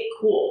play it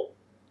cool.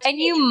 And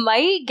you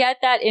might get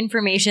that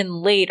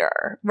information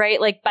later, right?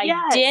 Like by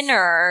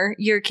dinner,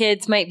 your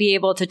kids might be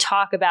able to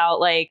talk about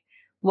like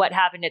what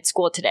happened at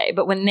school today.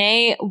 But when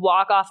they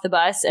walk off the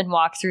bus and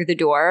walk through the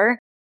door,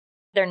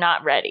 they're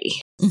not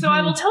ready. So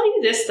I will tell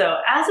you this, though.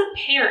 As a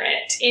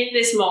parent in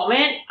this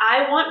moment,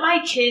 I want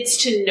my kids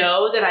to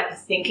know that I'm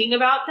thinking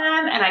about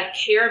them and I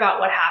care about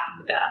what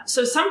happened to them.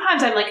 So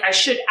sometimes I'm like, I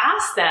should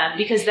ask them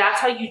because that's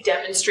how you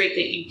demonstrate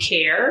that you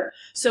care.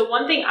 So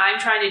one thing I'm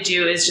trying to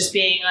do is just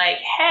being like,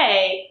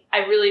 hey, I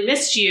really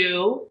missed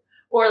you.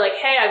 Or like,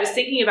 hey, I was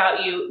thinking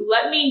about you.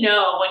 Let me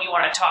know when you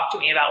want to talk to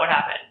me about what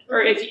happened.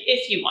 Or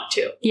if you want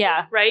to.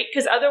 Yeah. Right?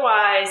 Because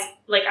otherwise,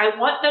 like, I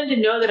want them to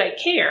know that I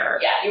care.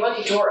 Yeah, you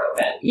want the door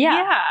open.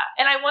 Yeah.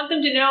 And I want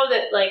them to know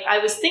that, like, I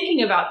was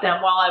thinking about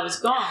them while I was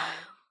gone.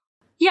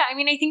 Yeah. I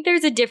mean, I think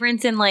there's a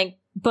difference in like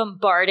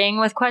bombarding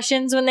with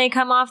questions when they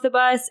come off the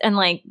bus, and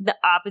like the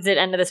opposite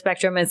end of the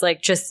spectrum is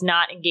like just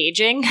not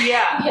engaging.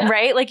 Yeah.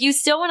 Right? Like you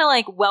still want to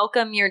like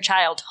welcome your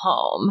child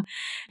home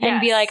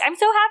and be like, I'm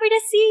so happy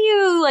to see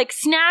you. Like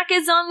snack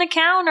is on the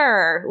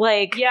counter.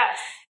 Like, yes.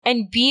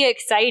 And be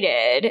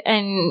excited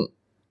and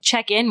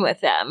check in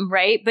with them.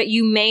 Right. But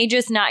you may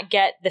just not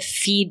get the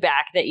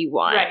feedback that you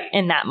want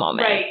in that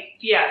moment. Right.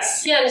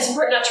 Yes. Yeah, and it's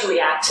important not to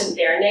react to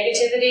their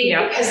negativity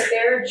because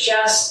they're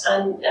just,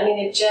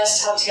 it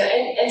just helps you.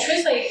 And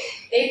truthfully,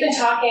 they've been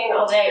talking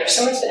all day, or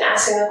someone's been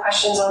asking them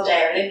questions all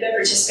day, or they've been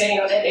participating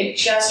all day. They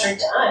just are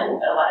done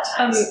a lot of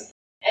times.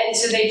 And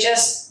so they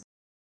just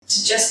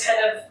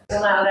kind of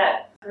allow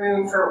that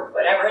room for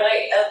whatever.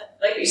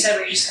 Like you said,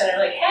 where you're just kind of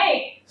like,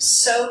 hey,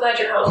 so glad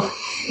you're home.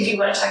 If you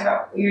want to talk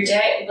about your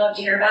day, I'd love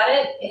to hear about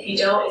it. If you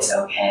don't, it's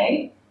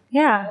okay.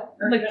 Yeah.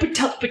 Like,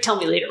 but tell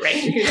me later,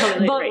 right? You're going to tell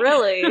me later, but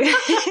really.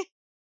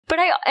 But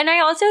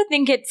I also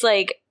think it's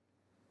like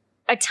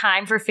a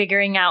time for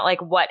figuring out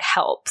like what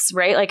helps,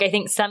 right? Like I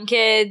think some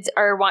kids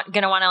are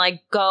going to want to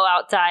like go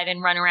outside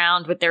and run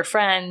around with their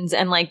friends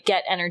and like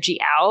get energy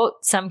out.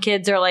 Some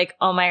kids are like,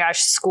 oh my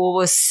gosh, school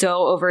was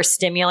so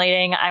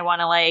overstimulating. I want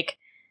to like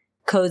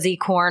cozy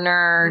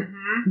corner,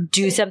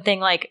 do something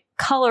like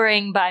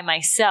coloring by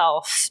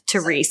myself to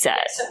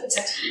reset. Some kids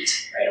have to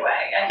eat right away.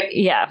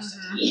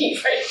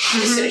 Eat right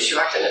as soon as you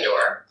walk in the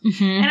door.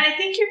 And I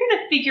think you're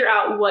going to figure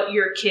out what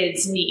your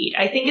kids need.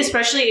 I think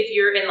especially if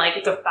you're in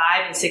like the 5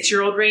 and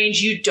 6-year-old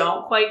range, you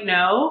don't quite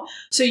know.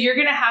 So you're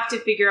going to have to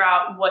figure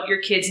out what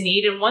your kids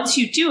need. And once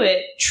you do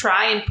it,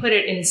 try and put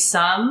it in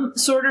some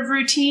sort of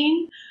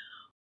routine.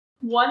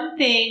 One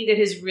thing that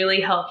has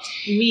really helped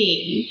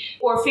me,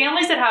 or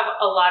families that have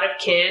a lot of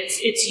kids,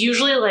 it's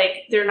usually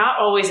like they're not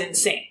always in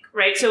sync,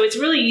 right? So it's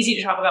really easy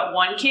to talk about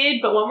one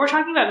kid, but when we're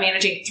talking about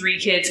managing 3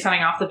 kids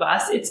coming off the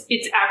bus,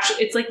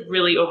 it's like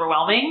really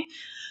overwhelming.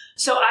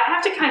 So I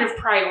have to kind of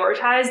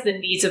prioritize the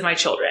needs of my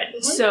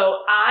children.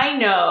 So I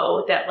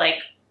know that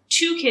like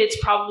 2 kids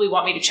probably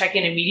want me to check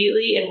in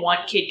immediately and 1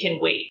 kid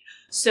can wait.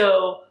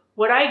 So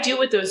what I do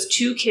with those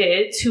 2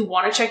 kids who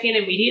want to check in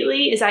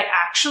immediately is I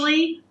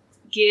actually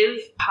give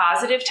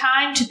positive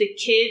time to the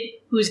kid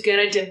who's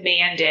going to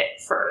demand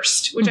it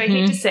first, which I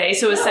hate to say.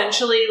 So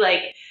essentially,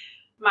 like,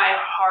 my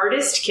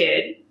hardest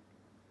kid,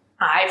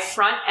 I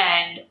front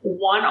end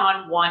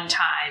one-on-one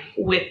time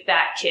with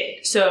that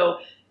kid. So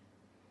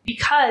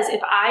because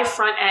if I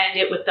front end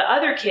it with the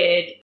other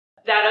kid,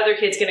 that other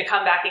kid's going to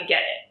come back and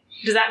get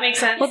it. Does that make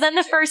sense? Well, then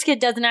the first kid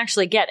doesn't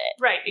actually get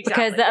it. Right,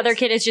 exactly. Because the other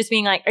kid is just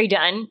being like, are you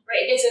done?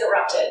 Right, it gets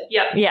interrupted.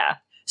 Yep. Yeah.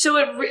 So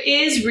it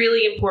is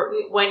really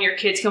important when your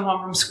kids come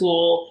home from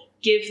school,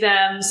 give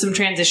them some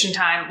transition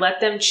time, let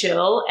them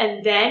chill,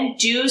 and then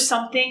do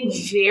something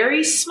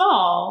very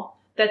small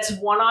that's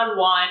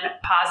one-on-one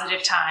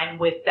positive time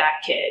with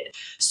that kid.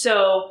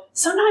 So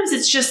sometimes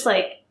it's just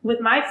like with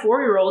my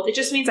 4-year-old, it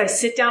just means I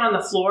sit down on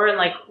the floor and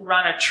like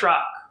run a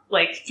truck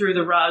like through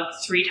the rug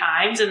 3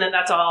 times. And then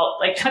that's all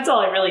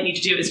I really need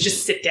to do is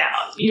just sit down.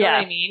 You know what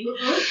I mean?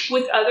 Mm-hmm.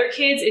 With other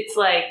kids, it's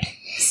like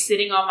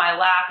sitting on my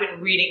lap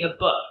and reading a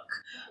book.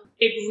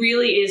 It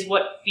really is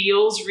what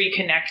feels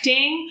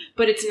reconnecting,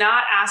 but it's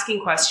not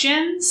asking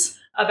questions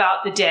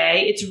about the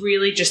day. It's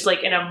really just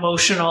like an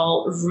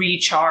emotional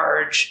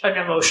recharge, an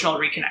emotional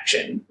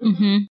reconnection.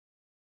 Mm-hmm.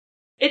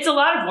 It's a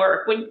lot of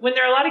work. When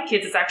there are a lot of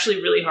kids, it's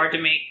actually really hard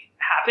to make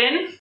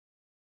happen,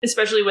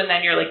 especially when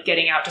then you're like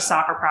getting out to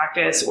soccer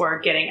practice or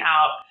getting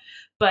out.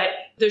 But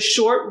the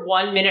short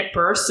 1-minute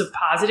bursts of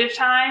positive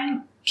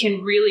time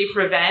can really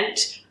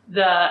prevent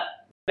the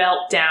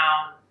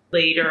meltdown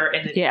later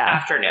in the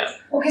afternoon.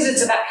 Well, because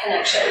it's about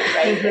connection,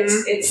 right?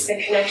 Mm-hmm. It's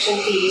the connection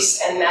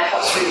piece, and that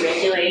helps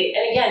re-regulate.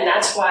 And again,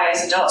 that's why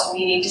as adults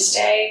we need to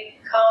stay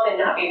calm and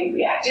not be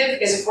reactive,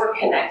 because if we're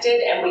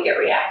connected and we get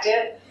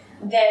reactive,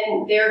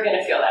 then they're going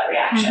to feel that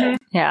reaction.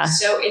 Mm-hmm. Yeah.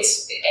 So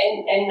it's,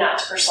 and not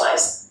to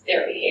personalize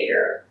their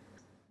behavior.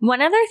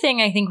 One other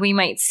thing I think we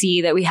might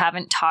see that we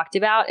haven't talked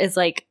about is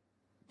like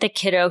the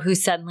kiddo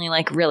who's suddenly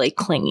like really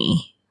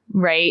clingy,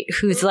 right?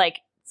 Who's like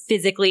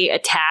physically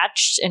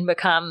attached and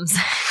becomes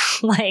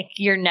like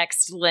your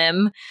next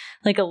limb,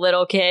 like a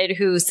little kid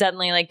who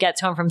suddenly like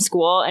gets home from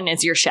school and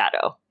is your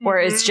shadow, or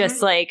is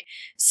just like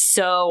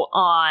so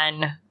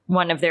on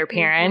one of their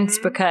parents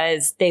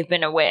because they've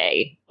been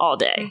away all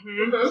day.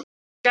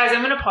 Guys,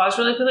 I'm going to pause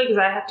really quickly because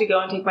I have to go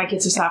and take my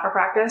kids to soccer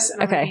practice,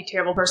 and I'm going to be a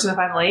terrible person if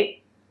I'm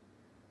late.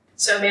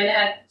 So Amanda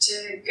had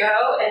to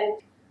go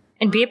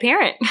and be a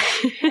parent.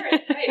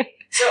 Right.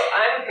 So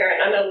I'm a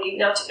parent. I'm going to leave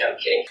now. No, I'm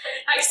kidding.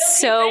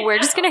 So we're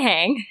just going to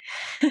hang.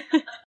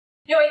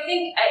 No,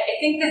 I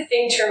think the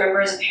thing to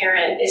remember as a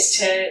parent is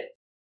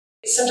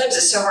sometimes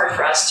it's so hard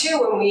for us too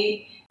when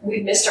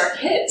we've missed our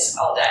kids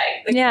all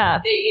day.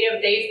 Like,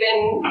 they've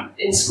been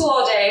in school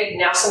all day.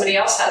 Now somebody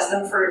else has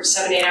them for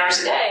 7-8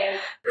 hours a day. And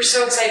we're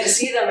so excited to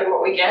see them. And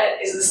what we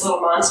get is this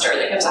little monster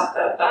that comes off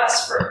the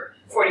bus for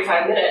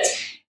 45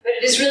 minutes. But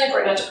it is really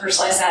important not to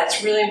personalize that.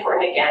 It's really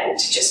important, again,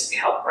 to just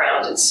help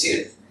ground and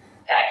soothe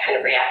that kind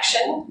of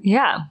reaction.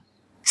 Yeah.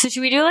 So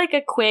should we do like a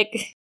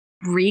quick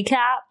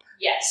recap?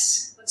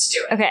 Yes. Let's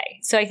do it. Okay.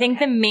 So I think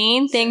the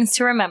main things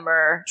to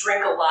remember.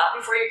 Drink a lot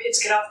before your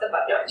kids get off the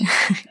bus.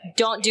 No,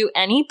 don't do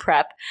any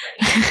prep.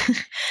 So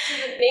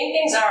the main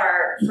things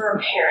are for a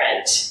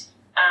parent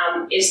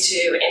is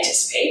to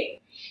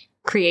anticipate.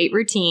 Create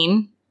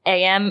routine,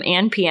 AM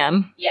and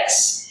PM.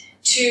 Yes.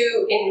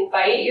 To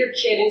invite your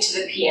kid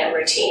into the PM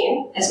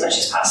routine as much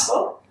as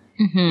possible.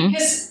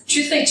 Because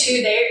truthfully,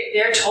 too,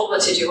 they're told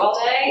what to do all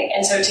day.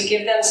 And so to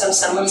give them some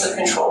semblance of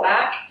control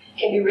back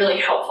can be really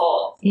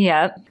helpful.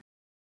 Yeah.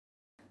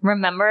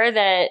 Remember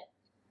that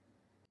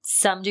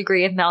some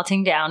degree of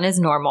melting down is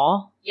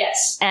normal.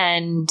 Yes.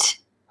 And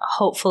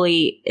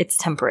hopefully it's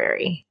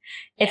temporary.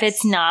 If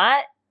it's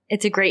not,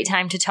 it's a great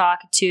time to talk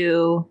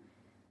to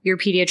your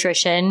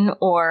pediatrician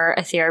or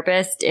a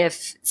therapist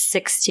if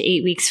 6 to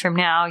 8 weeks from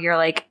now you're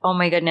like, oh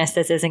my goodness,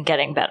 this isn't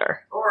getting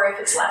better. Or if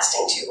it's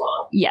lasting too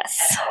long. Yes.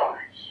 At home.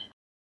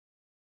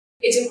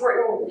 It's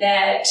important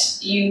that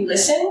you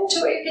listen to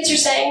what your kids are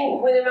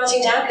saying when they're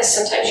melting down, because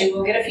sometimes you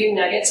will get a few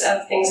nuggets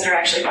of things that are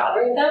actually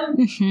bothering them.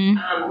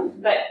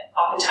 But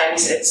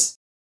oftentimes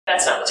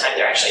that's not the time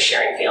they're actually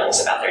sharing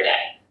feelings about their day.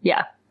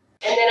 Yeah.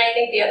 And then I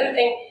think the other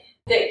thing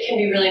that can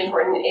be really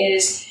important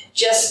is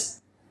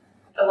just,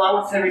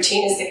 along with the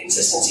routine, is the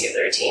consistency of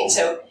the routine.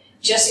 So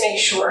just make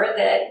sure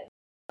that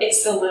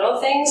it's the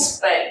little things,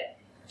 but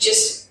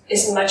just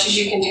as much as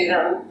you can do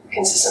them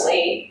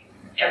consistently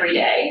every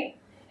day,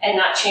 and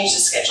not change the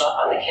schedule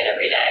up on the kid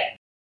every day.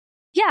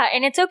 Yeah,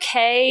 and it's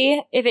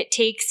okay if it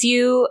takes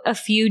you a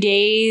few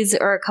days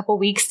or a couple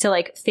weeks to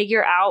like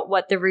figure out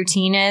what the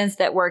routine is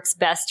that works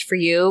best for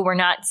you. We're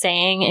not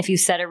saying if you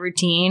set a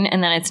routine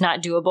and then it's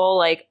not doable,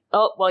 like,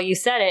 oh, well, you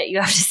said it, you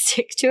have to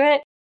stick to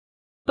it.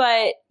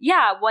 But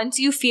yeah, once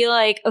you feel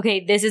like, okay,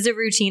 this is a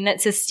routine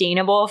that's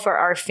sustainable for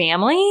our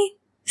family,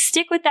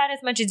 stick with that as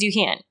much as you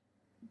can.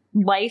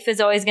 Life is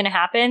always going to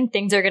happen.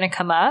 Things are going to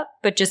come up,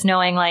 but just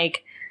knowing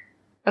like,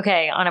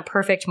 okay, on a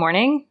perfect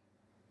morning,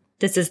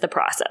 this is the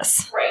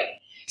process. Right.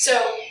 So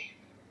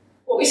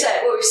what we've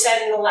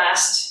said in the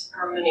last,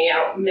 how many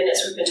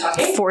minutes we've been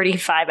talking?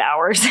 45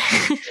 hours. I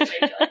feel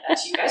like that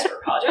to you guys, we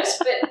apologize.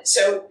 But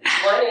so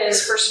one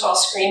is, first of all,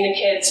 screen the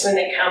kids when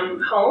they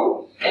come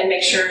home and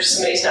make sure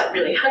somebody's not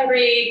really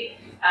hungry.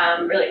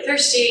 really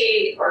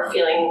thirsty or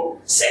feeling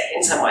sick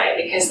in some way,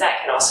 because that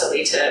can also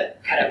lead to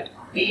kind of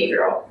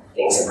behavioral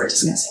things that we're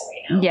discussing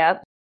right now.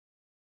 Yep.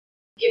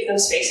 Give them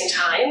space and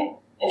time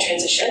and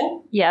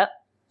transition. Yep.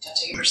 Don't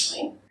take it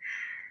personally.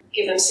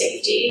 Give them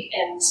safety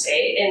and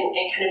space and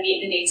kind of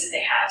meet the needs that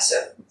they have. So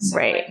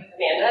Right. like with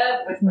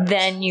Amanda, with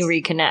Then you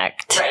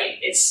reconnect. right.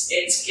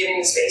 It's giving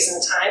the space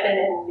and the time, and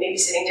then maybe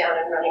sitting down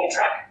and running a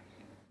truck.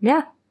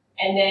 Yeah.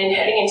 And then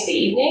heading into the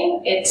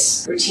evening,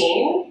 it's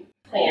routine,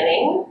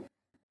 planning,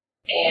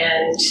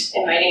 and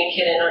inviting a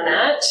kid in on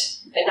that,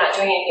 but not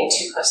doing anything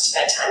too close to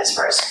bedtime as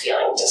far as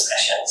feeling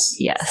discussions.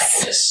 Yes. That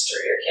can just stir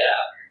your kid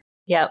up,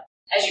 Yep.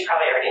 as you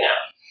probably already know.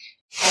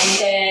 And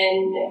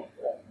then,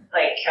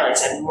 like Caroline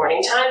said,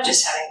 morning time,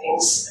 just having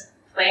things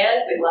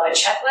planned. We love a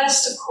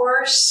checklist, of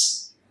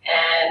course,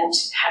 and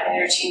having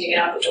a routine to get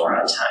out the door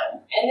on time.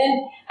 And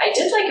then I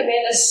did like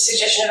Amanda's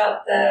suggestion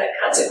about the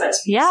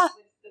consequence piece. Yeah. With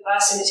the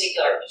bus in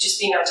particular, just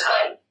being on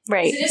time.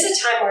 Right. It is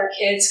a time where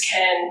kids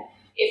can,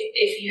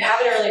 if you have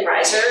an early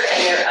riser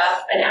and they're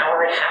up an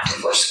hour and a half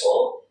before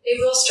school, they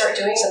will start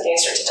doing something and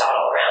start to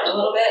dawdle around a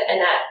little bit, and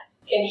that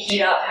can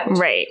heat up having to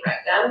Right.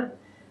 correct them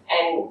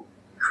and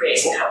create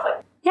some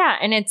conflict. Yeah,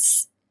 and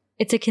it's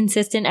a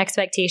consistent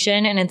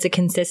expectation and it's a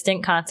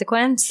consistent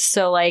consequence.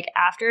 So like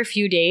after a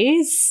few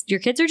days, your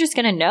kids are just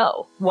going to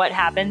know what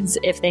happens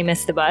if they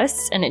miss the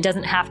bus, and it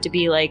doesn't have to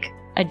be like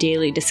a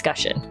daily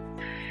discussion.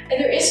 And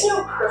there is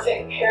no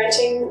perfect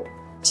parenting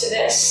to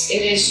this.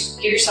 It is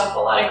give yourself a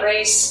lot of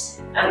grace,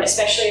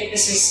 especially if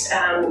this is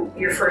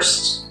your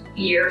first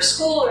year of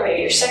school or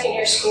maybe your second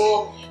year of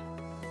school.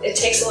 It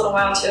takes a little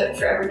while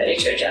for everybody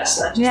to adjust,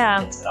 not just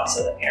the kids, but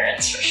also the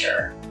parents, for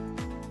sure.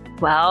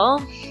 Well,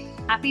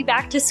 happy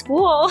back to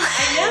school.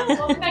 I know.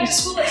 Welcome back to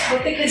school. Let's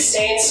hope the kids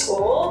stay in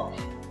school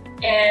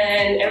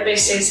and everybody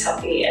stays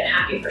healthy and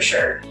happy, for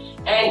sure.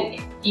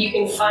 And you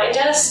can find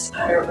us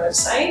on our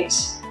website,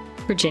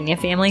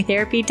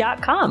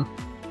 VirginiaFamilyTherapy.com.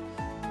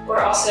 We're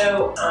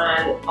also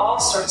on all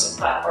sorts of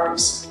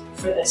platforms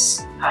for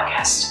this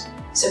podcast.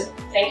 So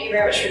thank you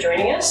very much for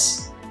joining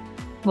us.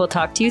 We'll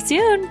talk to you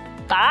soon.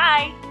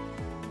 Bye.